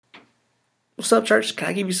What's up, church? Can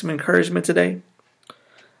I give you some encouragement today?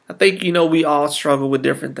 I think we all struggle with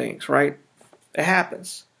different things, right? It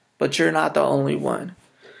happens. But you're not the only one.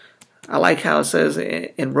 I like how it says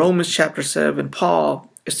in Romans chapter 7, Paul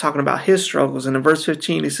is talking about his struggles. And in verse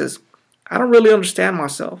 15, he says, I don't really understand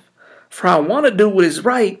myself. For I want to do what is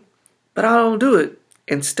right, but I don't do it.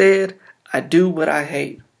 Instead, I do what I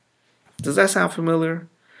hate. Does that sound familiar?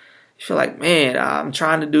 You feel like, man, I'm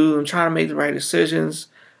trying to make the right decisions,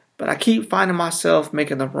 but I keep finding myself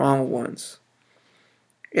making the wrong ones.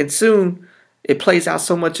 And soon, it plays out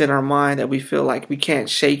so much in our mind that we feel like we can't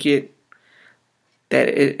shake it, that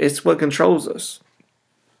it's what controls us.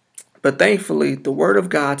 But thankfully, the Word of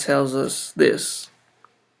God tells us this.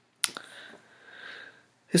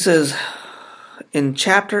 It says in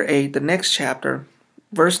chapter 8, the next chapter,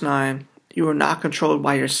 verse 9, you are not controlled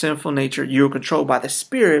by your sinful nature. You are controlled by the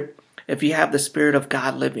Spirit if you have the Spirit of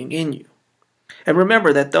God living in you. And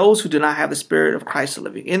remember that those who do not have the Spirit of Christ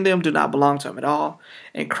living in them do not belong to Him at all.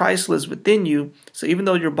 And Christ lives within you. So even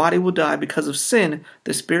though your body will die because of sin,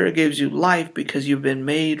 the Spirit gives you life because you've been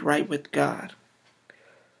made right with God.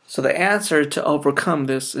 So the answer to overcome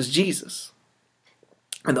this is Jesus.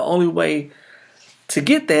 And the only way to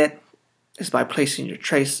get that is by placing your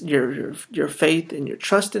faith and your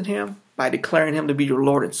trust in Him, by declaring Him to be your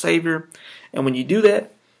Lord and Savior. And when you do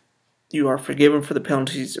that, you are forgiven for the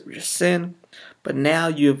penalties of your sin. But now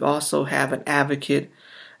you also have an advocate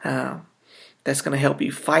that's going to help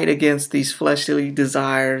you fight against these fleshly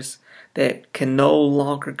desires that can no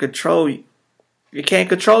longer control you. It can't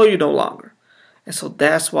control you no longer. And so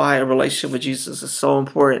that's why a relationship with Jesus is so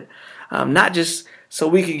important. Not just so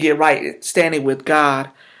we can get right standing with God,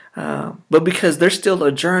 but because there's still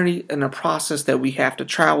a journey and a process that we have to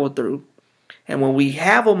travel through. And when we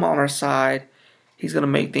have Him on our side, He's going to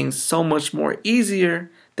make things so much more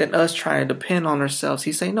easier than us trying to depend on ourselves.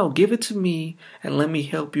 He's saying, no, give it to me and let me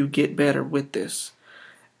help you get better with this.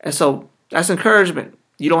 And so that's encouragement.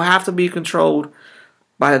 You don't have to be controlled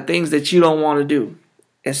by the things that you don't want to do.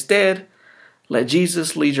 Instead, let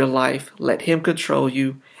Jesus lead your life. Let Him control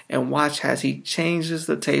you and watch as He changes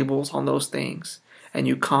the tables on those things and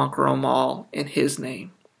you conquer them all in His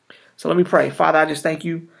name. So let me pray. Father, I just thank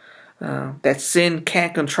you that sin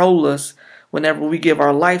can't control us whenever we give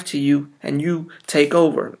our life to you and you take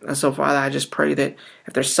over. And so, Father, I just pray that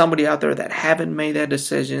if there's somebody out there that haven't made that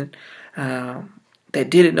decision, that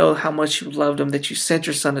didn't know how much you loved them, that you sent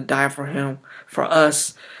your Son to die for him, for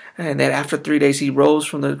us, and that after 3 days He rose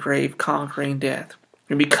from the grave, conquering death.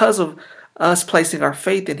 And because of us placing our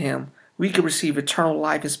faith in Him, we could receive eternal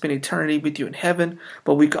life and spend eternity with you in heaven,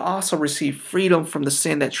 but we could also receive freedom from the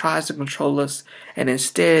sin that tries to control us, and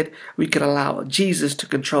instead we could allow Jesus to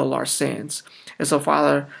control our sins. And so,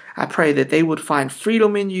 Father, I pray that they would find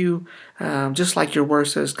freedom in you, just like your word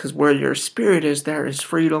says, because where your Spirit is, there is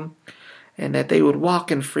freedom, and that they would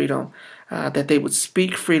walk in freedom, that they would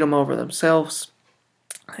speak freedom over themselves.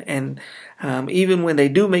 And even when they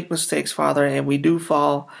do make mistakes, Father, and we do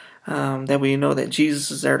fall, that we know that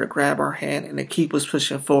Jesus is there to grab our hand and to keep us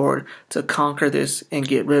pushing forward to conquer this and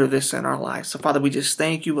get rid of this in our lives. So, Father, we just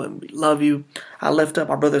thank you and we love you. I lift up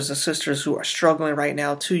our brothers and sisters who are struggling right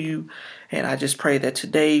now to you, and I just pray that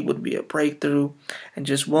today would be a breakthrough and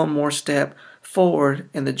just one more step forward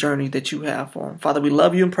in the journey that you have for them. Father, we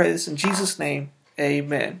love you and pray this in Jesus' name.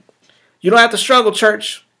 Amen. You don't have to struggle,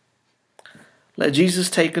 church. Let Jesus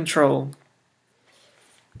take control.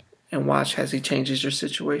 And watch as He changes your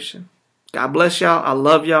situation. God bless y'all. I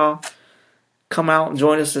love y'all. Come out and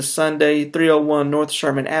join us this Sunday, 301 North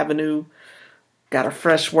Sherman Avenue. Got a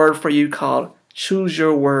fresh word for you called Choose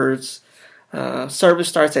Your Words. Service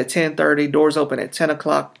starts at 10:30. Doors open at 10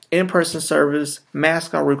 o'clock. In-person service.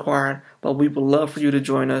 Masks are required. But we would love for you to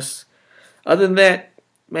join us. Other than that,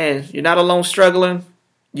 man, you're not alone struggling.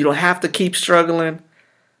 You don't have to keep struggling.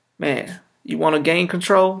 Man, you want to gain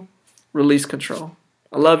control? Release control.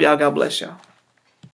 I love y'all. God bless y'all.